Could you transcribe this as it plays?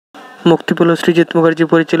মুক্তি পেল সৃজিত মুখার্জি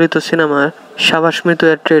পরিচালিত সিনেমা শাবাশ মিতু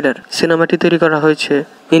এর ট্রেলার। সিনেমাটি তৈরি করা হয়েছে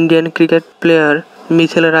ইন্ডিয়ান ক্রিকেট প্লেয়ার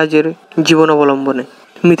মিথিলা রাজের জীবন অবলম্বনে।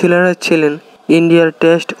 মিথিলা রাজ ছিলেন ইন্ডিয়ার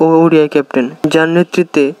টেস্ট ও ওডিআই ক্যাপ্টেন, যার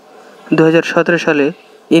নেতৃত্বে 2017 সালে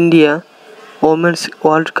ইন্ডিয়া ওমেন্স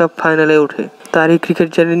ওয়ার্ল্ড কাপ ফাইনালে ওঠে। তারই ক্রিকেট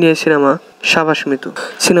জার্নি নিয়ে সিনেমা শাবাশ মিতু।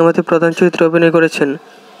 সিনেমাতে প্রধান চরিত্রে অভিনয় করেছেন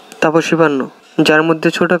তাপসী পান্নু, যার মধ্যে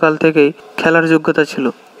ছোটকাল থেকেই খেলার যোগ্যতা ছিল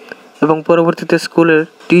এবং পরবর্তীতে স্কুলের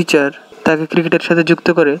টিচার তাকে ক্রিকেটের সাথে যুক্ত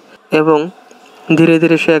করে এবং ধীরে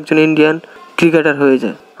ধীরে সে একজন ইন্ডিয়ান ক্রিকেটার হয়ে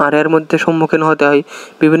যায়। আর এর মধ্যে সম্মুখীন হতে হয়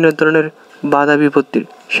বিভিন্ন ধরনের বাধা বিপত্তির,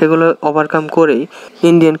 সেগুলো ওভারকাম করেই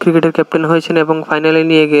ইন্ডিয়ান ক্রিকেটের ক্যাপ্টেন হয়েছেন এবং ফাইনালে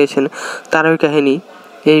নিয়ে গিয়েছেন। তারই কাহিনী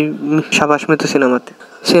এই শাবাশ মিতু সিনেমাতে।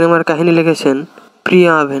 সিনেমার কাহিনী লিখেছেন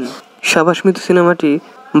প্রিয়া আভেন। শাবাশ মিতু সিনেমাটি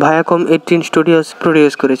ভায়াকম 18 স্টুডিওস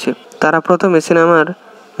প্রডিউস করেছে। তারা প্রথমে সিনেমার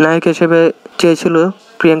নায়ক হিসেবে চেয়েছিল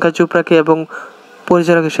প্রিয়াঙ্কা চোপড়াকে এবং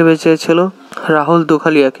পরিচালক হিসেবে চেয়েছিল রাহুল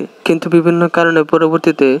দুখালিয়াকে, কিন্তু বিভিন্ন কারণে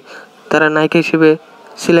পরবর্তীতে তারা নায়িকা হিসেবে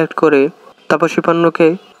সিলেক্ট করে তাপসী পান্নুকে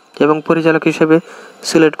এবং পরিচালক হিসেবে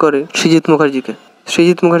সিলেক্ট করে সৃজিত মুখার্জিকে।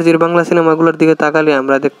 সৃজিত মুখার্জির বাংলা সিনেমাগুলোর দিকে তাকালে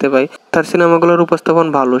আমরা দেখতে পাই তার সিনেমাগুলোর উপস্থাপন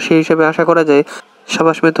ভালো, সেই হিসেবে আশা করা যায়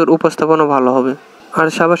শাবাশ মিতুর উপস্থাপনও ভালো হবে। আর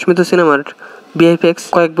শাবাশ মিতু সিনেমার ভিএফএক্স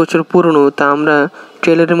কয়েক বছর পুরনো, তা আমরা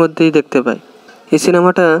ট্রেলারের মধ্যেই দেখতে পাই। এই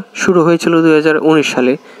সিনেমাটা শুরু হয়েছিল 2019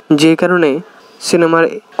 সালে, যে কারণে সিনেমার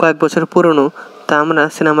কয়েক বছর পুরনো তা আমরা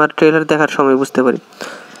সিনেমার ট্রেলার দেখার সময় বুঝতে পারি।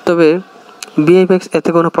 তবে ভিএফএক্স এতে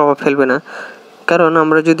কোনো প্রভাব ফেলবে না, কারণ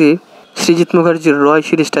আমরা যদি সৃজিত মুখার্জির রয়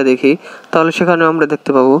সিরিজটা দেখি তাহলে সেখানেও আমরা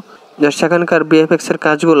দেখতে পাবো যে সেখানকার ভিএফএক্সের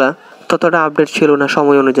কাজগুলা ততটা আপডেট ছিল না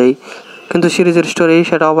সময় অনুযায়ী, কিন্তু সিরিজের স্টোরি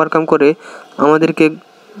সেটা ওভারকাম করে আমাদেরকে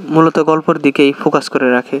মূলত গল্পের দিকেই ফোকাস করে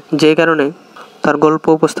রাখে, যে কারণে তার গল্প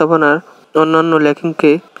উপস্থাপনার অন্যান্য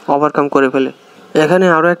ল্যাকিংকে ওভারকাম করে ফেলে। এখানে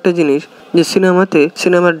আরও একটা জিনিস যে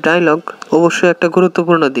সিনেমার ডায়লগ অবশ্যই একটা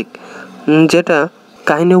গুরুত্বপূর্ণ দিক, যেটা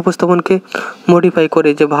কাহিনী উপস্থাপনকে মডিফাই করে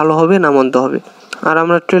যে ভালো হবে না মন্দ হবে। আর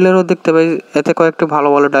আমরা ট্রেলারও দেখতে পাই এতে কয়েকটা ভালো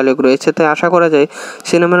ভালো ডায়লগ রয়েছে, তাই আশা করা যায়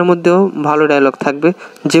সিনেমার মধ্যেও ভালো ডায়লগ থাকবে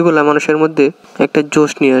যেগুলো মানুষের মধ্যে একটা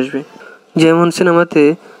জোশ নিয়ে আসবে। যেমন সিনেমাতে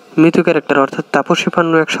মিতু ক্যারেক্টার অর্থাৎ তাপসী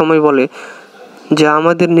পান্নু এক সময় বলে যে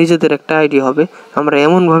আমাদের নিজেদের একটা আইডিয়া হবে, আমরা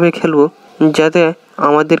এমনভাবে খেলবো যাতে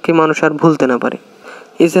আমাদেরকে মানুষ আর ভুলতে না পারে।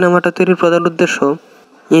 এই সিনেমাটা তৈরির প্রধান উদ্দেশ্য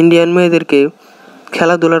ইন্ডিয়ান মেয়েদেরকে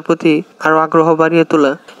খেলাধুলার প্রতি আরও আগ্রহ বাড়িয়ে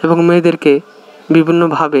তোলা এবং মেয়েদেরকে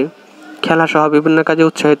বিভিন্নভাবে খেলাসহ বিভিন্ন কাজে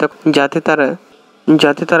উৎসাহিত,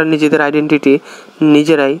 যাতে তারা নিজেদের আইডেন্টিটি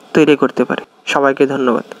নিজেরাই তৈরি করতে পারে। সবাইকে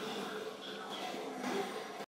ধন্যবাদ।